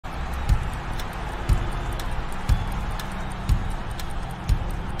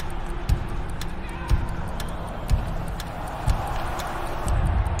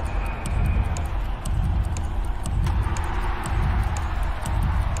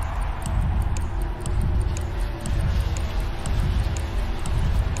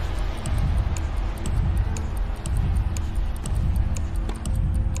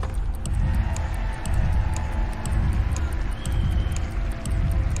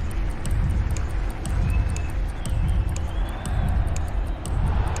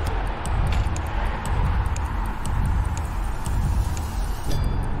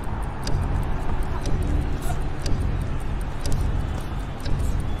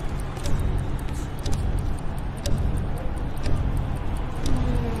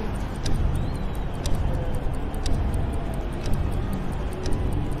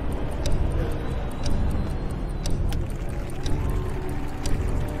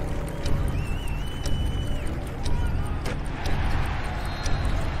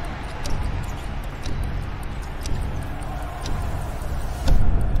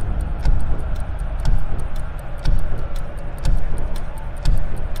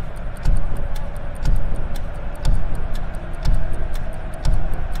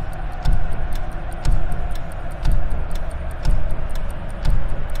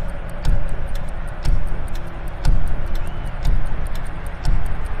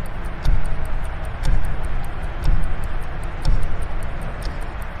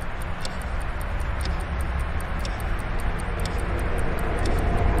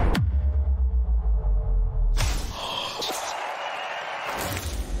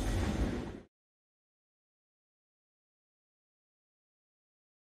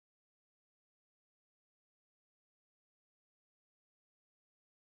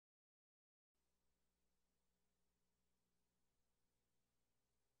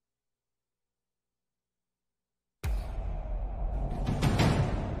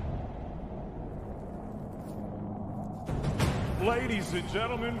Ladies and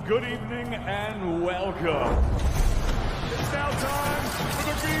gentlemen, good evening and welcome. It's now time for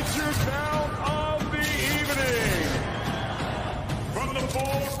the featured bout of the evening. From the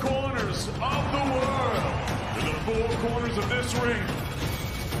four corners of the world to the four corners of this ring,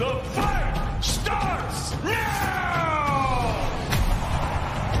 the fight starts now!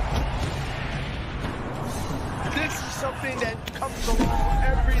 This is something that comes along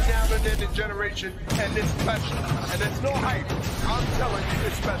every now and then in generation, and it's special. And it's no hype. I'm telling you,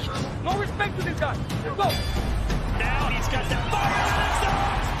 it's special. No respect to this guy. Let's go. Now he's got that fire in his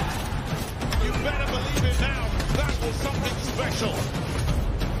eyes. You better believe it now. That was something special.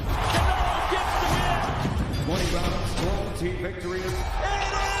 Canelo gets the win. 20 rounds, 12 team victories. It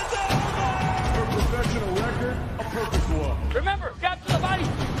is over. Her professional record, a perfect one. Remember, capture the body.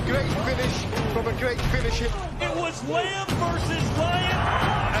 Great finish from a great finisher. It was Lamb versus Lion.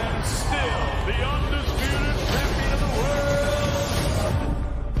 And still the undisputed champion of the world.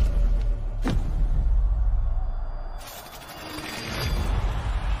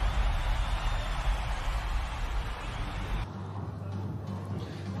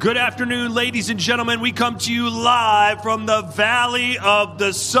 Good afternoon, ladies and gentlemen. We come to you live from the Valley of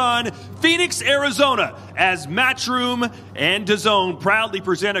the Sun, Phoenix, Arizona, as Matchroom and Dazn proudly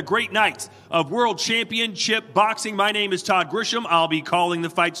present a great night of World Championship Boxing. My name is Todd Grisham. I'll be calling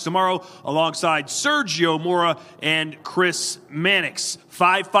the fights tomorrow alongside Sergio Mora and Chris Mannix.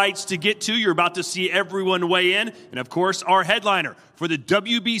 5 fights to get to. You're about to see everyone weigh in. And, of course, our headliner for the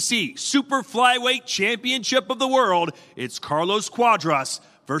WBC Super Flyweight Championship of the World, it's Carlos Cuadras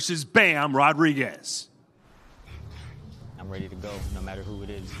versus Bam Rodriguez. I'm ready to go, no matter who it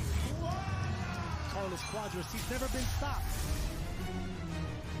is. Carlos Cuadras, he's never been stopped.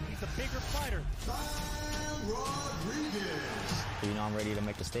 He's a bigger fighter. You know I'm ready to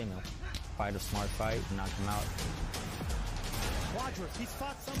make a statement. Fight a smart fight, knock him out. Cuadras, he's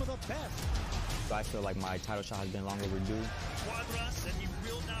fought some of the best. So I feel like my title shot has been long overdue. Cuadras, and he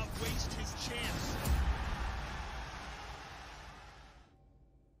will not waste his chance.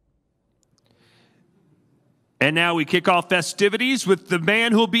 And now we kick off festivities with the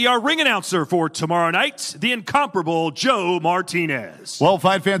man who'll be our ring announcer for tomorrow night, the incomparable Joe Martinez. Well,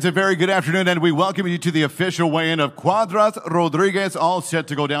 fight fans, a very good afternoon, and we welcome you to the official weigh-in of Cuadras Rodriguez, all set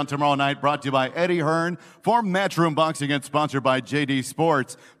to go down tomorrow night, brought to you by Eddie Hearn for Matchroom Boxing and sponsored by JD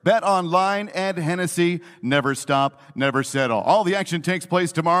Sports. Bet online and Hennessy, never stop, never settle. All the action takes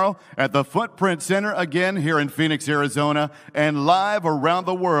place tomorrow at the Footprint Center, again here in Phoenix, Arizona, and live around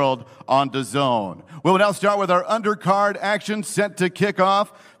the world on Dazn. We'll now start with our undercard action set to kick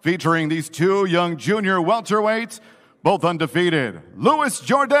off, featuring these two young junior welterweights, both undefeated, Luis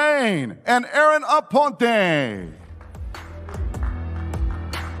Jourdain and Aaron Aponte.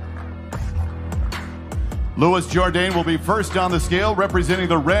 Luis Jourdain will be first on the scale, representing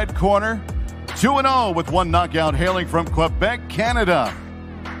the red corner, 2-0 with 1 knockout, hailing from Quebec, Canada.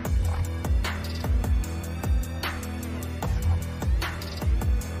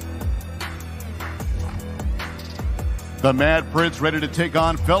 The Mad Prince ready to take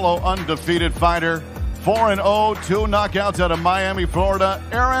on fellow undefeated fighter, 4-0, 2 knockouts out of Miami, Florida,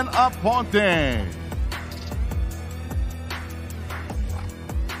 Aaron Aponte.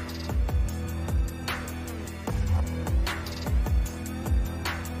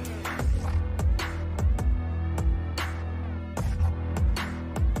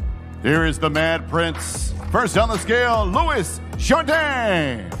 Here is the Mad Prince. First on the scale, Luis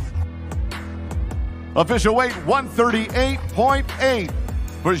Jourdain. Official weight 138.8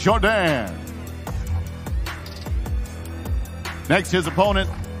 for Jourdain. Next, his opponent,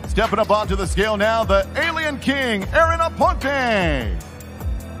 stepping up onto the scale now, the Alien King, Aaron Aponte.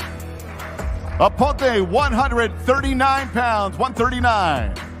 Aponte, 139 pounds,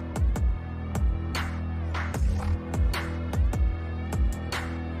 139.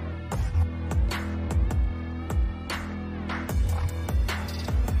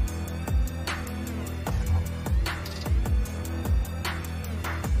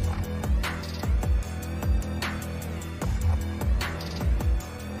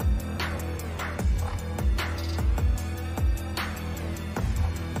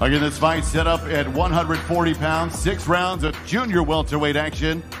 Again, this fight set up at 140 pounds, 6 rounds of junior welterweight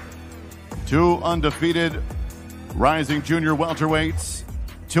action. 2 undefeated rising junior welterweights.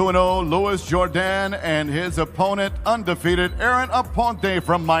 2-0 Luis Jourdain and his opponent, undefeated Aaron Aponte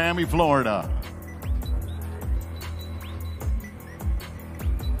from Miami, Florida.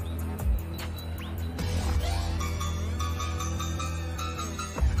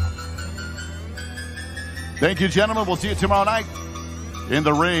 Thank you, gentlemen. We'll see you tomorrow night in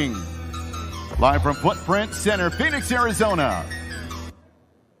the ring. Live from Footprint Center, Phoenix, Arizona.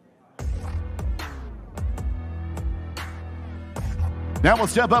 Now we'll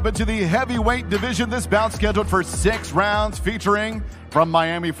step up into the heavyweight division. This bout scheduled for 6 rounds, featuring from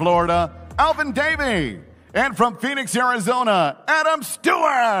Miami, Florida, Alvin Davey, and from Phoenix, Arizona, Adam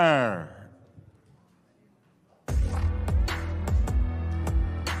Stewart.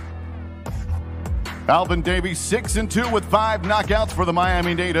 Alvin Davey 6-2 with 5 knockouts for the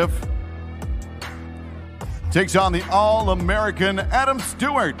Miami native. Takes on the All-American Adam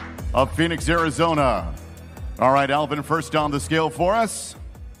Stewart of Phoenix, Arizona. All right, Alvin, first on the scale for us.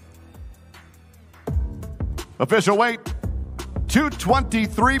 Official weight,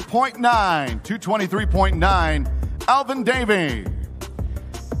 223.9. 223.9, Alvin Davey.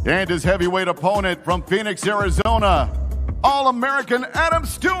 And his heavyweight opponent from Phoenix, Arizona, All-American Adam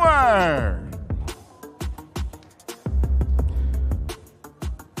Stewart.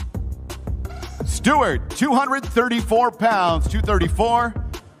 Stewart, 234 pounds, 234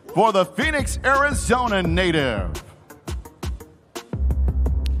 for the Phoenix, Arizona native.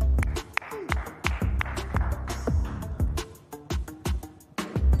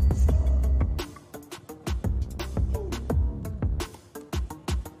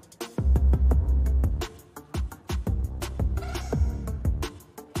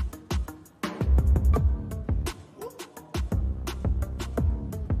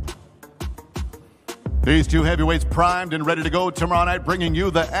 These two heavyweights primed and ready to go tomorrow night, bringing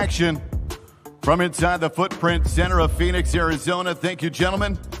you the action from inside the Footprint Center of Phoenix, Arizona. Thank you,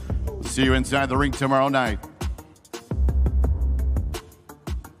 gentlemen. We'll see you inside the ring tomorrow night.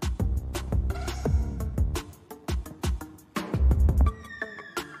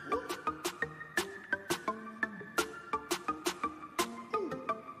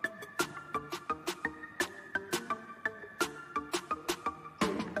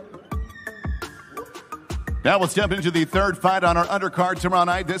 Now we'll step into the third fight on our undercard tomorrow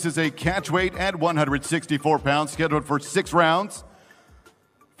night. This is a catchweight at 164 pounds, scheduled for 6 rounds.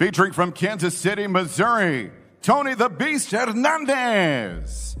 Featuring from Kansas City, Missouri, Tony the Beast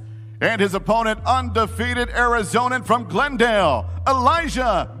Hernandez. And his opponent, undefeated Arizonan from Glendale,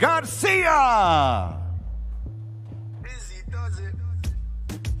 Elijah Garcia.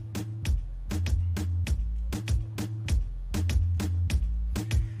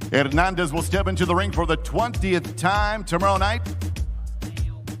 Hernandez will step into the ring for the 20th time tomorrow night,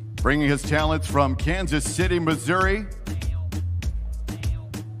 bringing his talents from Kansas City, Missouri,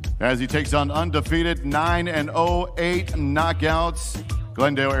 as he takes on undefeated 9-0, 8 knockouts,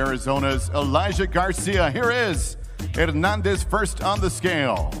 Glendale, Arizona's Elijah Garcia. Here is Hernandez first on the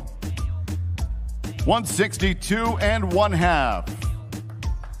scale. 162 1/2.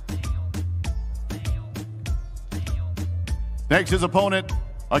 Next, his opponent,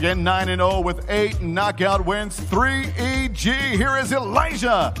 again 9-0 with 8 knockout wins, 3 EG. Here is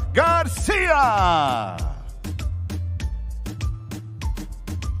Elijah Garcia.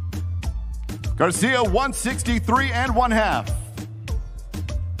 Garcia 163 1/2.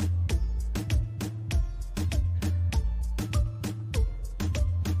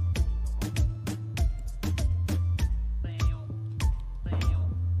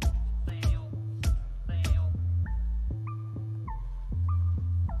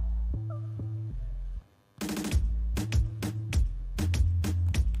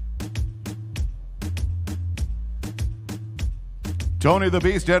 Tony the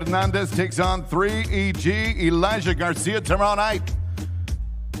Beast Hernandez takes on 3 EG Elijah Garcia tomorrow night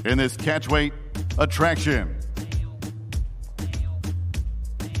in this catchweight attraction.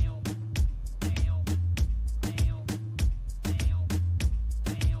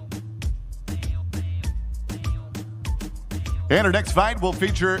 And our next fight will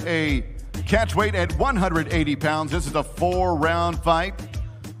feature a catchweight at 180 pounds. This is a 4-round fight.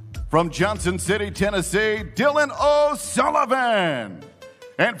 From Johnson City, Tennessee, Dylan O'Sullivan.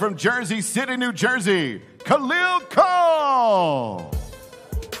 And from Jersey City, New Jersey, Khalil Cole.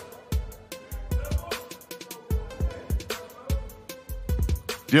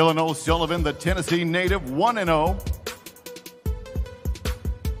 Dylan O'Sullivan, the Tennessee native, 1-0.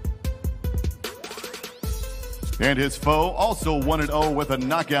 And his foe, also 1-0 with a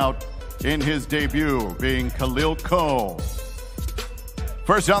knockout in his debut, being Khalil Cole.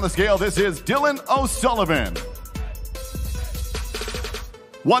 First on the scale, this is Dylan O'Sullivan.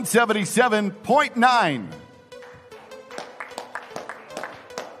 177.9.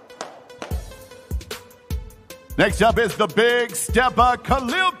 Next up is the big stepper,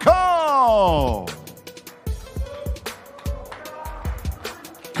 Khalil Cole.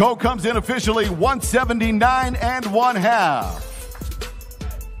 Cole comes in officially 179 1/2.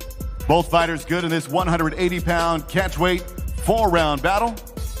 Both fighters good in this 180-pound catchweight 4-round battle.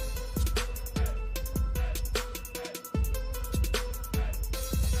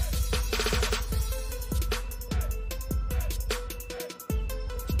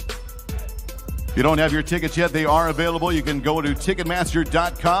 If you don't have your tickets yet, they are available. You can go to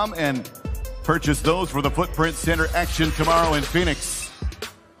Ticketmaster.com and purchase those for the Footprint Center action tomorrow in Phoenix.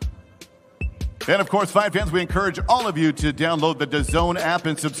 And of course, Fight fans, we encourage all of you to download the Dazn app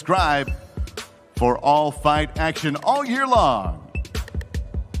and subscribe for all fight action all year long.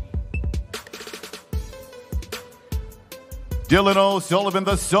 Dylan O'Sullivan,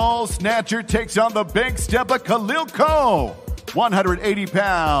 the Soul Snatcher, takes on the Big Steppa Khalil Ko.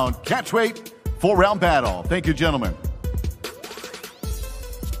 180-pound catchweight 4-round battle. Thank you, gentlemen.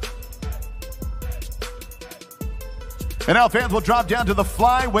 And now fans will drop down to the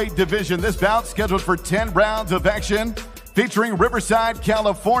flyweight division. This bout scheduled for 10 rounds of action, featuring Riverside,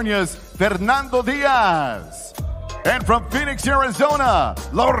 California's Fernando Diaz. And from Phoenix, Arizona,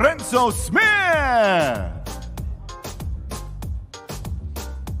 Lorenzo Smith.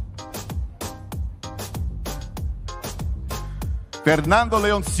 Fernando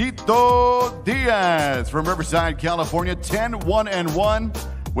Leoncito Diaz from Riverside, California, 10-1-1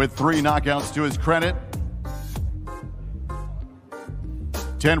 with 3 knockouts to his credit.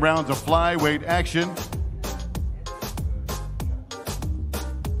 10 rounds of flyweight action.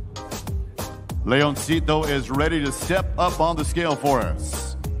 Leoncito is ready to step up on the scale for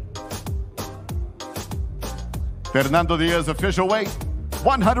us. Fernando Diaz, official weight,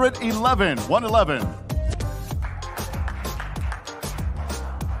 111.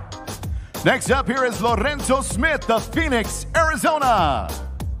 Next up here is Lorenzo Smith of Phoenix, Arizona.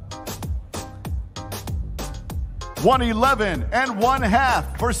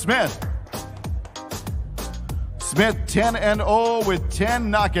 111.5 for Smith. Smith 10-0 with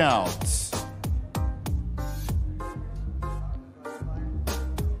 10 knockouts.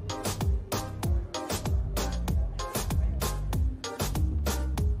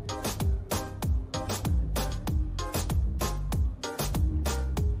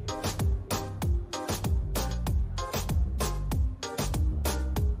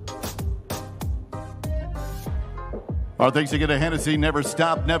 Our thanks again to Hennessy, Never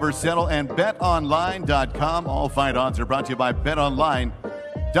Stop, Never Settle, and BetOnline.com. All fight odds are brought to you by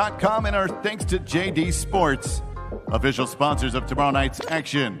BetOnline.com, and our thanks to JD Sports, official sponsors of tomorrow night's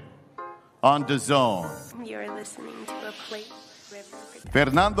action on Dazn. You're listening to a plate.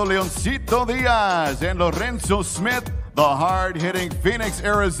 Fernando Leoncito Diaz and Lorenzo Smith, the hard-hitting Phoenix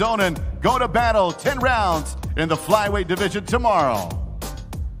Arizonan, go to battle 10 rounds in the flyweight division tomorrow.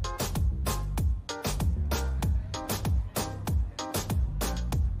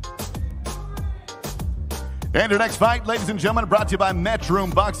 And your next fight, ladies and gentlemen, brought to you by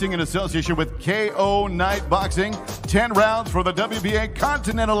Matchroom Boxing in association with KO Night Boxing. 10 rounds for the WBA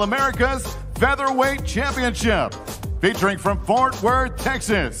Continental Americas Featherweight Championship. Featuring from Fort Worth,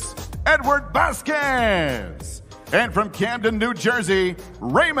 Texas, Edward Vasquez. And from Camden, New Jersey,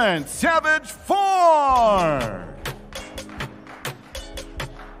 Raymond Savage Ford.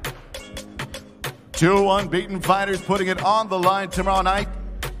 2 unbeaten fighters putting it on the line tomorrow night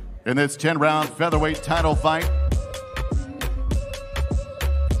in this 10-round featherweight title fight.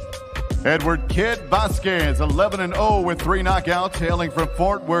 Edward Kid Vasquez, 11-0 with 3 knockouts, hailing from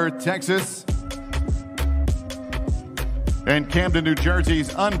Fort Worth, Texas. And Camden, New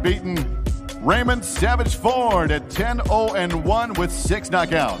Jersey's unbeaten Raymond Savage Ford at 10-0-1 with 6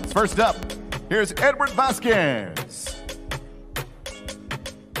 knockouts. First up, here's Edward Vasquez.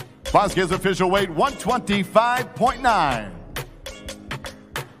 Vasquez official weight, 125.9.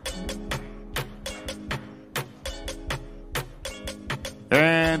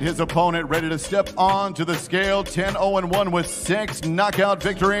 And his opponent ready to step onto the scale, 10-0-1 with 6 knockout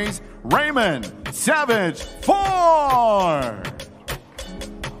victories, Raymond Savage Ford.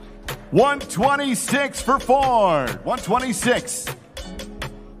 126 for Ford, 126.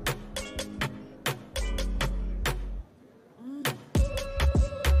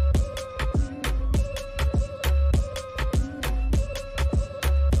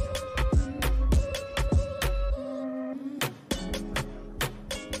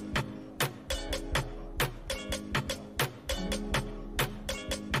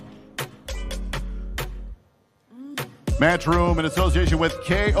 Matchroom, in association with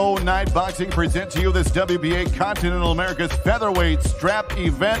KO Night Boxing, present to you this WBA Continental America's Featherweight Strap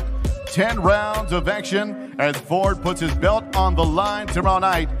event. 10 rounds of action as Ford puts his belt on the line tomorrow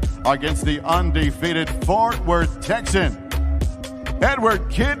night against the undefeated Fort Worth Texan, Edward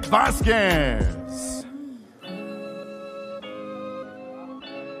Kid Vasquez.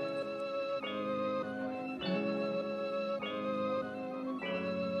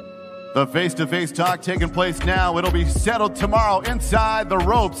 The face-to-face talk taking place now. It'll be settled tomorrow inside the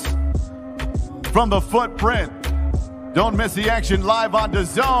ropes from the Footprint. Don't miss the action live on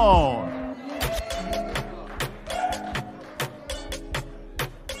Dazn.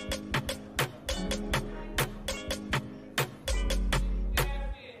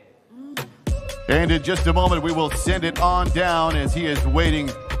 And in just a moment, we will send it on down as he is waiting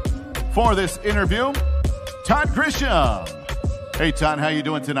for this interview. Todd Grisham. Hey, Todd, how you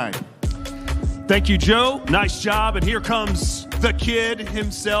doing tonight? Thank you, Joe. Nice job. And here comes the kid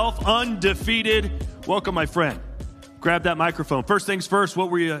himself, undefeated. Welcome, my friend. Grab that microphone. First things first,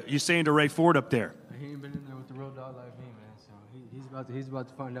 what were you saying to Ray Ford up there? He ain't been in there with the real dog like me, man. So he's about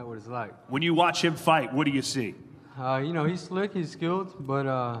to find out what it's like. When you watch him fight, what do you see? You know, he's slick, he's skilled, but,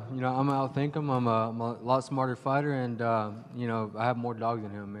 you know, I'm going to outthink him. I'm a lot smarter fighter, and, you know, I have more dogs than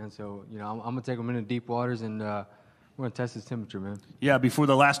him, man. So, you know, I'm going to take him into deep waters, and we're going to test his temperature, man. Yeah, before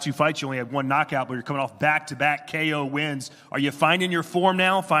the last two fights, you only had one knockout, but you're coming off back-to-back KO wins. Are you finding your form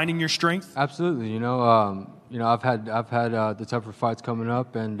now, finding your strength? Absolutely. You know, I've had the tougher fights coming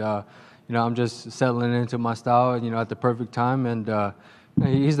up, and, you know, I'm just settling into my style, you know, at the perfect time, and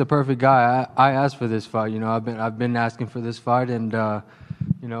he's the perfect guy. I asked for this fight. You know, I've been asking for this fight, and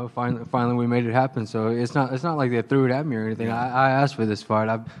you know, finally we made it happen. So it's not like they threw it at me or anything. I asked for this fight.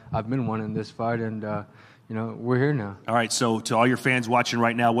 I've been wanting this fight, and you know, we're here now. All right. So to all your fans watching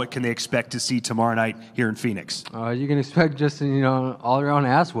right now, what can they expect to see tomorrow night here in Phoenix? You can expect just all around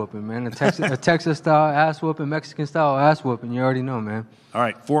ass whooping, man. A Texas style ass whooping, Mexican style ass whooping. You already know, man. All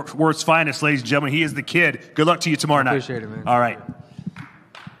right. Fort Worth's finest, ladies and gentlemen. He is the kid. Good luck to you tomorrow night. Appreciate it, man. All right.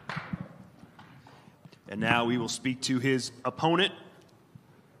 And now we will speak to his opponent,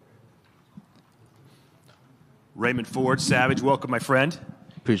 Raymond Ford. Savage, welcome, my friend.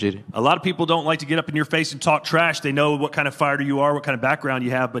 Appreciate it. A lot of people don't like to get up in your face and talk trash. They know what kind of fighter you are, what kind of background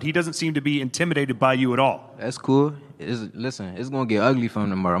you have, but he doesn't seem to be intimidated by you at all. That's cool. Listen, it's going to get ugly from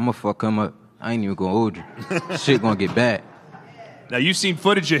tomorrow. I'm going to fuck him up. I ain't even going to hold you. Shit going to get bad. Now, you've seen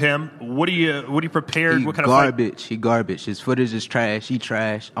footage of him. What are you prepared? What kind of fight? He garbage. His footage is trash. He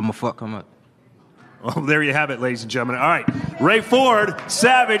trash. I'm going to fuck him up. Well, there you have it, ladies and gentlemen. All right, Ray Ford,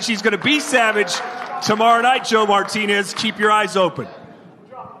 Savage. He's going to be Savage tomorrow night, Joe Martinez. Keep your eyes open.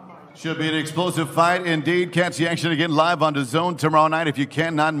 Should be an explosive fight indeed. Catch the action again live on Dazn tomorrow night if you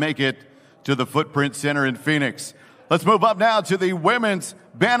cannot make it to the Footprint Center in Phoenix. Let's move up now to the Women's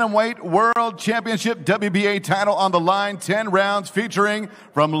Bantamweight World Championship WBA title on the line. 10 rounds featuring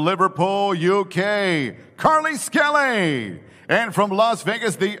from Liverpool, UK, Carly Skelly. And from Las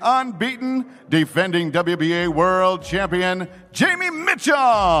Vegas, the unbeaten defending WBA World Champion, Jamie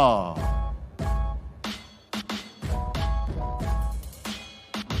Mitchell.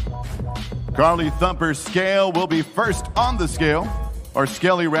 Carly Thumper Scale will be first on the scale, or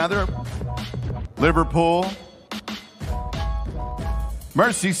Skelly rather. Liverpool,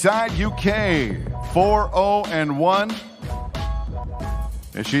 Merseyside, UK, 4-0-1.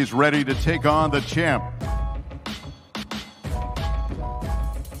 And she's ready to take on the champ.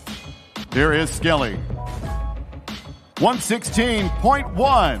 Here is Skelly. 116.1.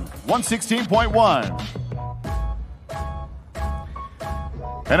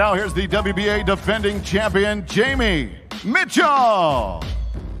 116.1. And now here's the WBA defending champion, Jamie Mitchell.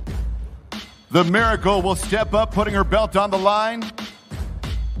 The Miracle will step up, putting her belt on the line,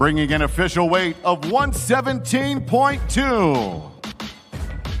 bringing an official weight of 117.2.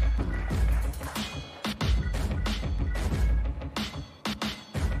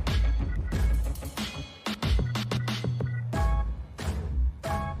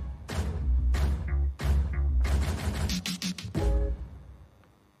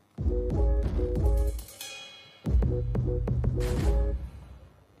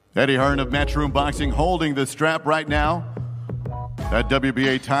 Eddie Hearn of Matchroom Boxing holding the strap right now. That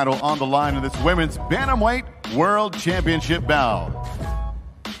WBA title on the line in this Women's Bantamweight World Championship bout.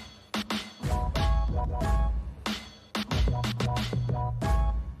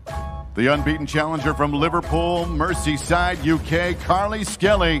 The unbeaten challenger from Liverpool, Merseyside, UK, Carly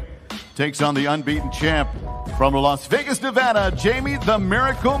Skelly, takes on the unbeaten champ from Las Vegas, Nevada, Jamie the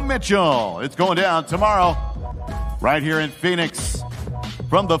Miracle Mitchell. It's going down tomorrow right here in Phoenix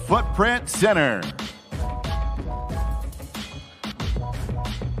from the Footprint Center.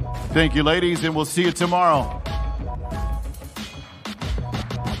 Thank you, ladies, and we'll see you tomorrow.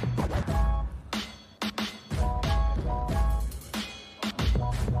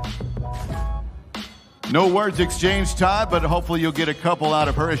 No words exchanged, Todd, but hopefully you'll get a couple out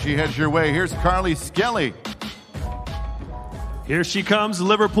of her as she heads your way. Here's Carly Skelly. Here she comes,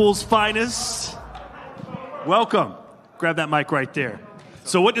 Liverpool's finest. Welcome. Grab that mic right there.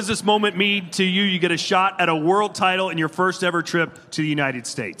 So what does this moment mean to you? You get a shot at a world title in your first ever trip to the United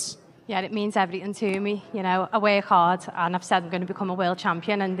States. Yeah, it means everything to me. You know, I work hard, and I've said I'm going to become a world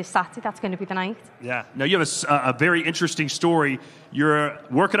champion, and this Saturday, that's going to be the night. Yeah. Now, you have a very interesting story. You're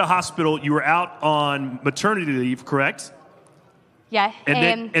working at a hospital. You were out on maternity leave, correct? Yeah.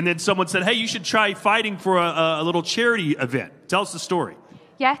 And then someone said, hey, you should try fighting for a little charity event. Tell us the story.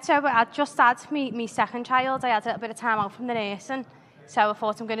 Yeah, so I just had my second child. I had a little bit of time out from the nursing, so I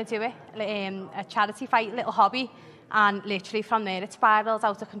thought I'm going to do it. A charity fight, little hobby, and literally from there it spiraled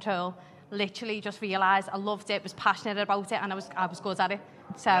out of control. Literally just realised I loved it, was passionate about it, and I was good at it.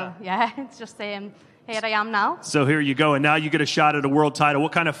 So yeah, it's just here I am now. So here you go, and now you get a shot at a world title.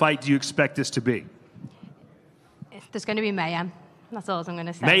 What kind of fight do you expect this to be? There's going to be mayhem. That's all I'm going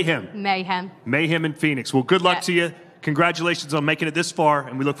to say. Mayhem. Mayhem. Mayhem in Phoenix. Well, good luck to you. Congratulations on making it this far,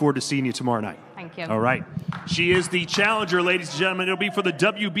 and we look forward to seeing you tomorrow night. Thank you. All right. She is the challenger, ladies and gentlemen. It'll be for the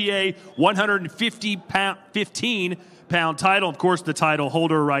WBA 115-pound title. Of course, the title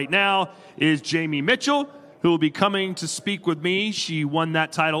holder right now is Jamie Mitchell, who will be coming to speak with me. She won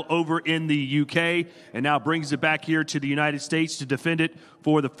that title over in the UK and now brings it back here to the United States to defend it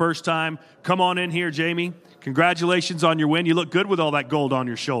for the first time. Come on in here, Jamie. Congratulations on your win. You look good with all that gold on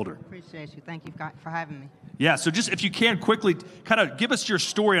your shoulder. Appreciate you. Thank you for having me. Yeah, so just if you can quickly kind of give us your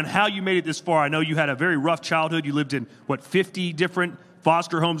story on how you made it this far. I know you had a very rough childhood. You lived in, 50 different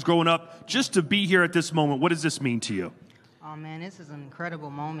foster homes growing up. Just to be here at this moment, what does this mean to you? Oh, man, this is an incredible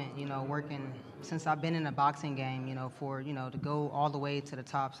moment, working since I've been in the boxing game, to go all the way to the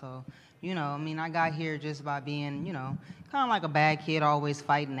top. So, I got here just by being, kind of like a bad kid, always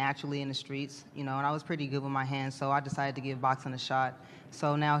fighting naturally in the streets, and I was pretty good with my hands. So I decided to give boxing a shot.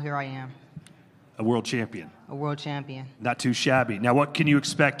 So now here I am. A world champion. A world champion. Not too shabby. Now, what can you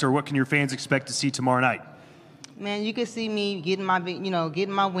expect, or what can your fans expect to see tomorrow night? Man, you can see me getting my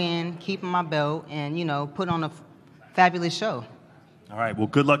win, keeping my belt, and, put on a fabulous show. All right. Well,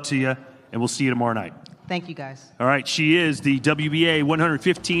 good luck to you, and we'll see you tomorrow night. Thank you, guys. All right. She is the WBA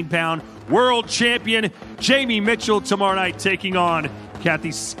 115-pound world champion, Jamie Mitchell, tomorrow night taking on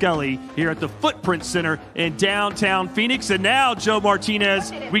Kathy Skelly here at the Footprint Center in downtown Phoenix. And now, Joe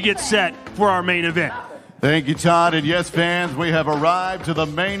Martinez, we get set for our main event. Thank you, Todd. And yes, fans, we have arrived to the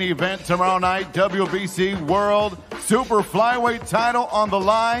main event tomorrow night. WBC World Super Flyweight title on the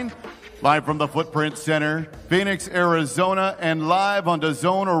line. Live from the Footprint Center, Phoenix, Arizona, and live on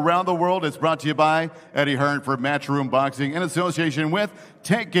Dazn around the world. It's brought to you by Eddie Hearn for Matchroom Boxing in association with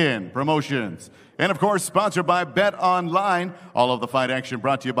Take-In Promotions. And, of course, sponsored by Bet Online. All of the fight action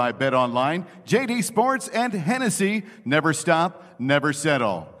brought to you by Bet Online, JD Sports, and Hennessy. Never stop, never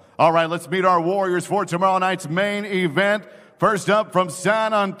settle. All right, let's meet our warriors for tomorrow night's main event. First up from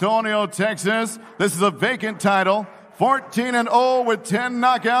San Antonio, Texas. This is a vacant title. 14-0 with 10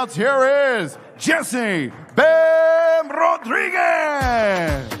 knockouts. Here is Jesse Bam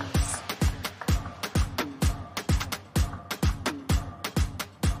Rodriguez.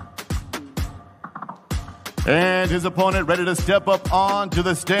 And his opponent ready to step up onto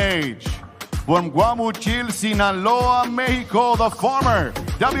the stage. From Guamuchil, Sinaloa, Mexico, the former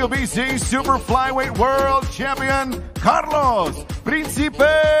WBC Super Flyweight World Champion, Carlos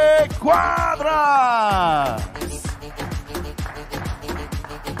Príncipe Cuadras.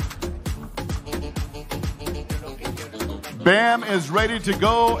 Bam is ready to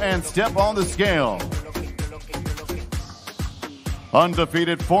go and step on the scale.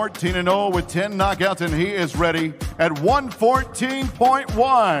 Undefeated 14-0 with 10 knockouts, and he is ready at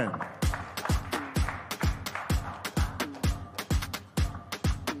 114.1.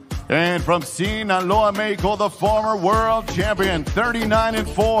 And from Sinaloa, Mexico, the former world champion,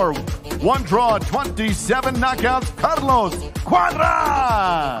 39-4, 1 draw, 27 knockouts, Carlos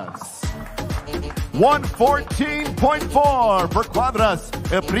Cuadras. 114.4 for Cuadras,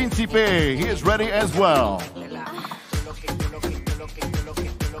 El Príncipe. He is ready as well.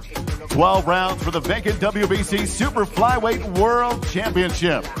 12 rounds for the vacant WBC Super Flyweight World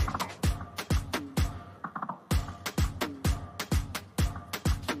Championship.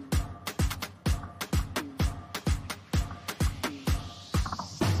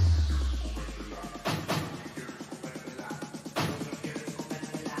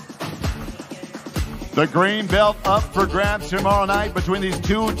 The green belt up for grabs tomorrow night between these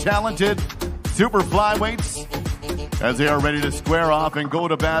two talented super flyweights as they are ready to square off and go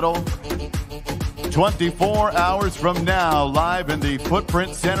to battle 24 hours from now, live in the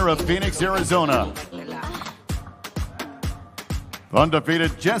Footprint Center of Phoenix, Arizona.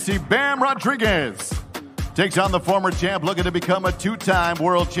 Undefeated Jesse Bam Rodriguez takes on the former champ looking to become a two-time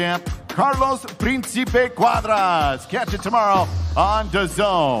world champ, Carlos Príncipe Cuadras. Catch it tomorrow on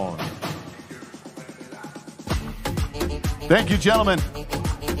Dazn. Thank you, gentlemen.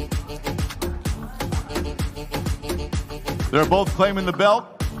 They're both claiming the belt.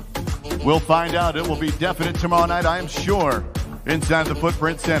 We'll find out. It will be definite tomorrow night, I am sure, inside the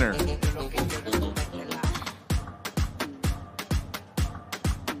Footprint Center.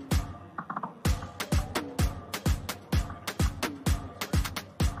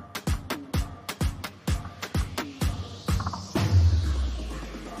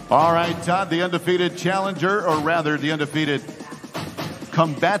 All right, Todd, the undefeated challenger, or rather the undefeated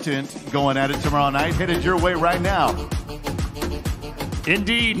combatant going at it tomorrow night, headed your way right now.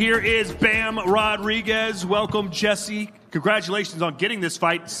 Indeed, here is Bam Rodriguez. Welcome, Jesse. Congratulations on getting this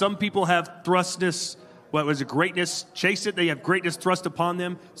fight. Some people have thrustness, what was it, greatness, chase it. They have greatness thrust upon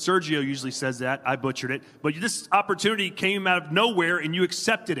them. Sergio usually says that. I butchered it. But this opportunity came out of nowhere, and you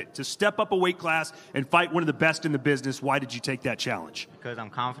accepted it to step up a weight class and fight one of the best in the business. Why did you take that challenge? Because I'm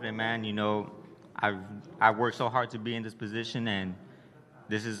confident, man. You know, I've worked so hard to be in this position, and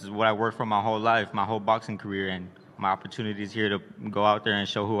this is what I worked for my whole life, my whole boxing career, and my opportunity is here to go out there and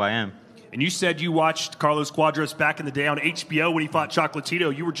show who I am. And you said you watched Carlos Cuadras back in the day on HBO when he fought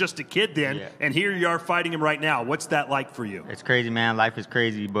Chocolatito. You were just a kid then, and here you are fighting him right now. What's that like for you? It's crazy, man. Life is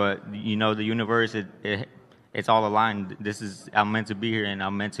crazy, but, you know, the universe, it's all aligned. I'm meant to be here, and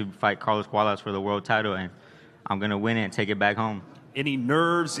I'm meant to fight Carlos Cuadras for the world title, and I'm going to win it and take it back home. Any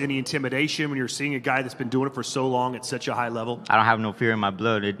nerves, any intimidation when you're seeing a guy that's been doing it for so long at such a high level? I don't have no fear in my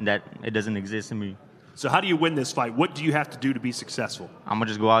blood. It doesn't exist in me. So how do you win this fight? What do you have to do to be successful? I'm going to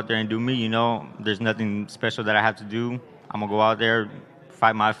just go out there and do me. You know, there's nothing special that I have to do. I'm going to go out there,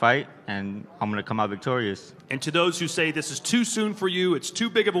 fight my fight, and I'm going to come out victorious. And to those who say this is too soon for you, it's too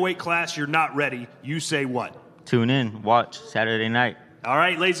big of a weight class, you're not ready, you say what? Tune in. Watch Saturday night. All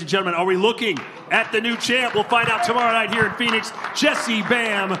right, ladies and gentlemen, are we looking at the new champ? We'll find out tomorrow night here in Phoenix. Jesse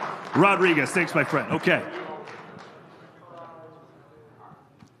Bam Rodriguez. Thanks, my friend. Okay.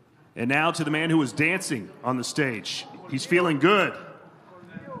 And now to the man who was dancing on the stage. He's feeling good.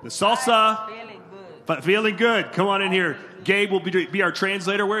 The salsa. Feeling good. Come on in here. Gabe will be our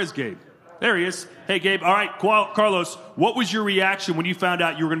translator. Where is Gabe? There he is. Hey, Gabe. All right, Carlos, what was your reaction when you found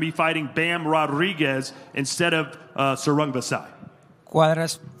out you were going to be fighting Bam Rodriguez instead of Sarung Basai?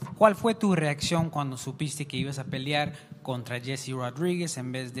 Cuadras, ¿cuál fue tu reacción cuando supiste que ibas a pelear contra Jesse Rodriguez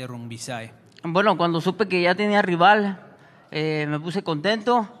en vez de Rumbisai? Bueno, cuando supe que ya tenía rival, me puse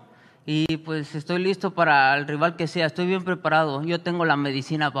contento y pues estoy listo para el rival que sea. Estoy bien preparado. Yo tengo la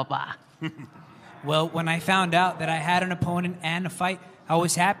medicina, papá. Well, when I found out that I had an opponent and a fight, I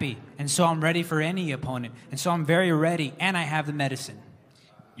was happy, and so I'm ready for any opponent, and so I'm very ready, and I have the medicine.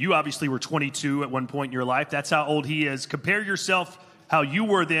 You obviously were 22 at one point in your life. That's how old he is. Compare yourself how you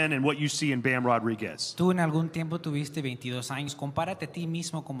were then and what you see in Bam Rodriguez. Tú en algún tiempo tuviste 22 años. Compárate a ti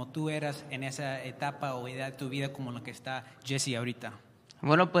mismo como tú eras en esa etapa o edad de tu vida como lo que está Jesse ahorita.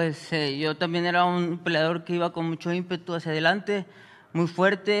 Bueno, pues yo también era un peleador que iba con mucho ímpetu hacia adelante, muy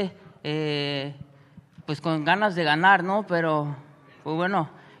fuerte, pues con ganas de ganar, ¿no? Pero, pues bueno,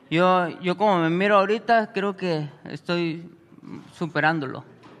 yo como me miro ahorita, creo que estoy superándolo.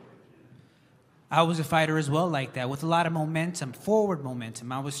 I was a fighter as well like that, with a lot of momentum, forward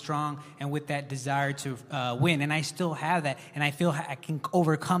momentum. I was strong and with that desire to win, and I still have that, and I feel I can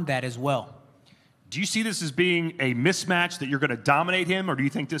overcome that as well. Do you see this as being a mismatch that you're going to dominate him, or do you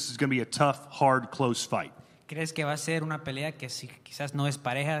think this is going to be a tough, hard, close fight? ¿Crees que va a ser una pelea que quizás no es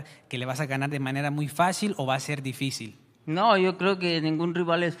pareja, que le vas a ganar de manera muy fácil o va a ser difícil? No, yo creo que ningún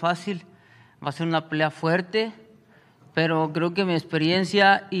rival es fácil. Va a ser una pelea fuerte, pero creo que mi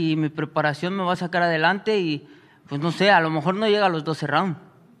experiencia y mi preparación me va a sacar adelante y, pues no sé, a lo mejor no llega a los 12 rounds.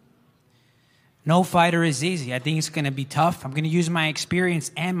 No fighter is easy. I think it's going to be tough. I'm going to use my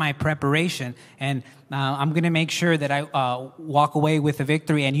experience and my preparation, and I'm going to make sure that I walk away with a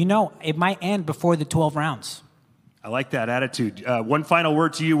victory. And, you know, it might end before the 12 rounds. I like that attitude. One final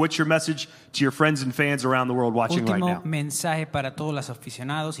word to you. What's your message to your friends and fans around the world watching right now? Último mensaje para todos los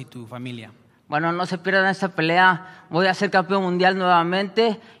aficionados y tu familia. Bueno, no se pierdan esta pelea. Voy a ser campeón mundial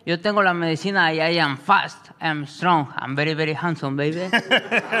nuevamente. Yo tengo la medicina y I am fast, I am strong, I'm very, very handsome, baby.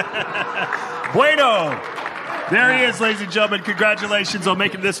 Bueno. There he is, ladies and gentlemen. Congratulations on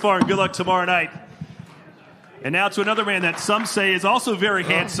making it this far, and good luck tomorrow night. And now to another man that some say is also very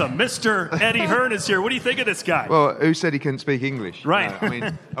handsome. Mr. Eddie Hearn is here. What do you think of this guy? Well, who said he couldn't speak English? Right. You know, I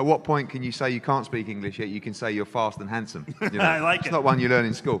mean, at what point can you say you can't speak English yet you can say you're fast and handsome? You know, I like it. It's not one you learn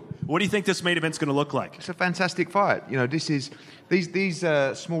in school. What do you think this main event's going to look like? It's a fantastic fight. You know, these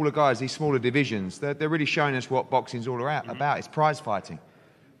smaller guys, these smaller divisions, they're really showing us what boxing's all about. It's prize fighting.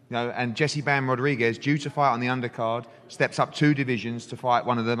 You know, and Jesse Bam Rodriguez, due to fight on the undercard, steps up 2 divisions to fight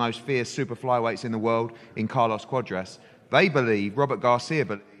one of the most fierce super flyweights in the world in Carlos Cuadras. They believe, Robert Garcia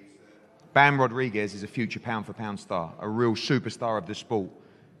believes, Bam Rodriguez is a future pound-for-pound star, a real superstar of the sport.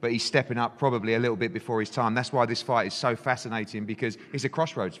 But he's stepping up probably a little bit before his time. That's why this fight is so fascinating, because it's a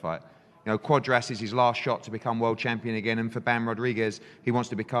crossroads fight. You know, Cuadras is his last shot to become world champion again, and for Bam Rodriguez, he wants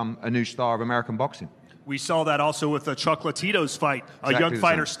to become a new star of American boxing. We saw that also with the Chocolatito's fight, a young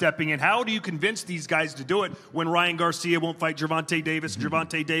fighter stepping in. How do you convince these guys to do it when Ryan Garcia won't fight Gervonta Davis,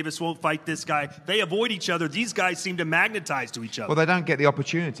 Gervonta Davis won't fight this guy? They avoid each other. These guys seem to magnetize to each other. Well, they don't get the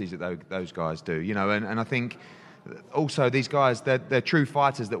opportunities that those guys do, you know, and I think also these guys, they're true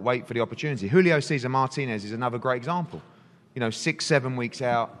fighters that wait for the opportunity. Julio Cesar Martinez is another great example. You know, 6-7 weeks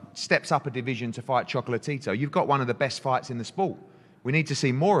out, steps up a division to fight Chocolatito. You've got one of the best fights in the sport. We need to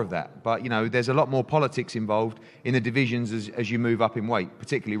see more of that. But, you know, there's a lot more politics involved in the divisions as you move up in weight,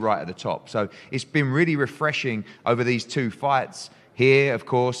 particularly right at the top. So it's been really refreshing over these 2 fights here, of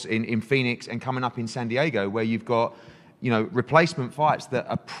course, in Phoenix and coming up in San Diego, where you've got, you know, replacement fights that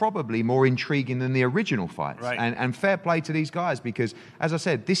are probably more intriguing than the original fights. Right. And fair play to these guys because, as I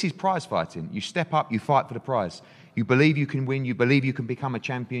said, this is prize fighting. You step up, you fight for the prize. You believe you can win, you believe you can become a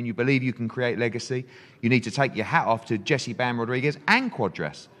champion, you believe you can create legacy. You need to take your hat off to Jesse Bam Rodriguez and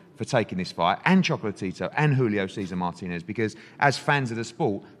Cuadras for taking this fight, and Chocolatito and Julio Cesar Martinez, because as fans of the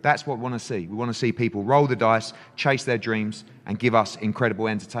sport, that's what we want to see. We want to see people roll the dice, chase their dreams, and give us incredible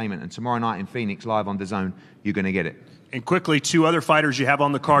entertainment. And tomorrow night in Phoenix, live on Dazn, you're going to get it. And quickly, 2 other fighters you have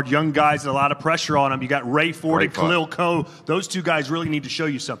on the card, young guys, a lot of pressure on them. You got Ray Ford and Khalil Ko. Those 2 guys really need to show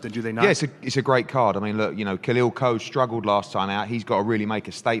you something, do they not? Yeah, it's a great card. I mean, look, you know, Khalil Ko struggled last time out. He's got to really make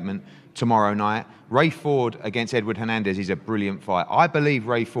a statement tomorrow night. Ray Ford against Edward Hernandez is a brilliant fight. I believe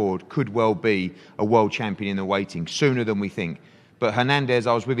Ray Ford could well be a world champion in the waiting sooner than we think. But Hernandez,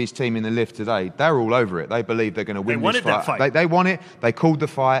 I was with his team in the lift today. They're all over it. They believe they're going to win this fight. That fight. They want it. They called the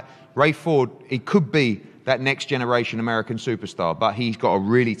fight. Ray Ford, he could be that next generation American superstar, but he's got a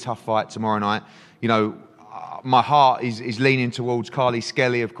really tough fight tomorrow night. You know, my heart is leaning towards Carly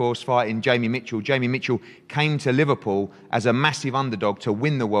Skelly, of course, fighting Jamie Mitchell. Jamie Mitchell came to Liverpool as a massive underdog to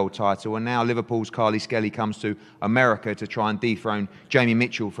win the world title, and now Liverpool's Carly Skelly comes to America to try and dethrone Jamie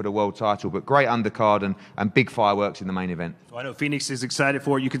Mitchell for the world title. But great undercard and big fireworks in the main event. Well, I know Phoenix is excited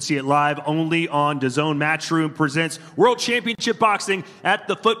for it. You can see it live only on Dazn. Matchroom presents World Championship Boxing at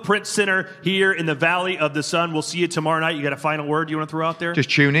the Footprint Center here in the Valley of the Sun. We'll see you tomorrow night. You got a final word you want to throw out there? Just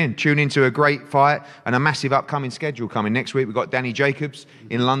tune in. Tune into a great fight and a massive upcoming schedule coming. Next week, we've got Danny Jacobs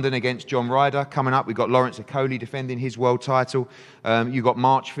in London against John Ryder. Coming up, we've got Lawrence Okoli defending his world title. You've got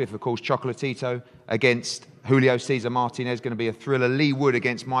March 5th, of course, Chocolatito against Julio Cesar Martinez, going to be a thriller. Lee Wood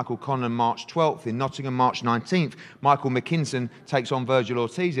against Michael Conlan March 12th. In Nottingham, March 19th. Michael McKinson takes on Virgil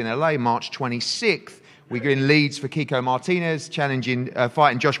Ortiz in LA, March 26th. We're in Leeds for Kiko Martinez,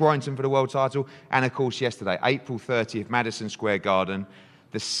 fighting Josh Warrington for the world title. And of course, yesterday, April 30th, Madison Square Garden.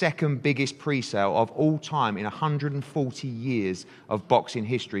 The second biggest pre-sale of all time in 140 years of boxing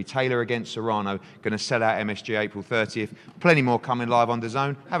history. Taylor against Serrano, going to sell out MSG April 30th. Plenty more coming live on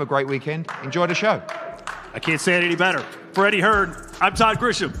Dazn. Have a great weekend. Enjoy the show. I can't say it any better. For Eddie Hearn, I'm Todd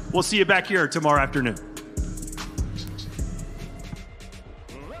Grisham. We'll see you back here tomorrow afternoon.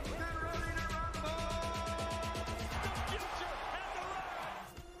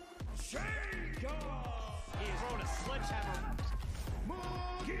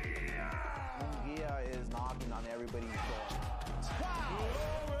 Is knocking on everybody's door.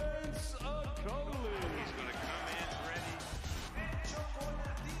 Lawrence Okoli. He's going to come in ready.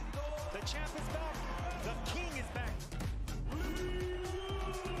 The champ is back.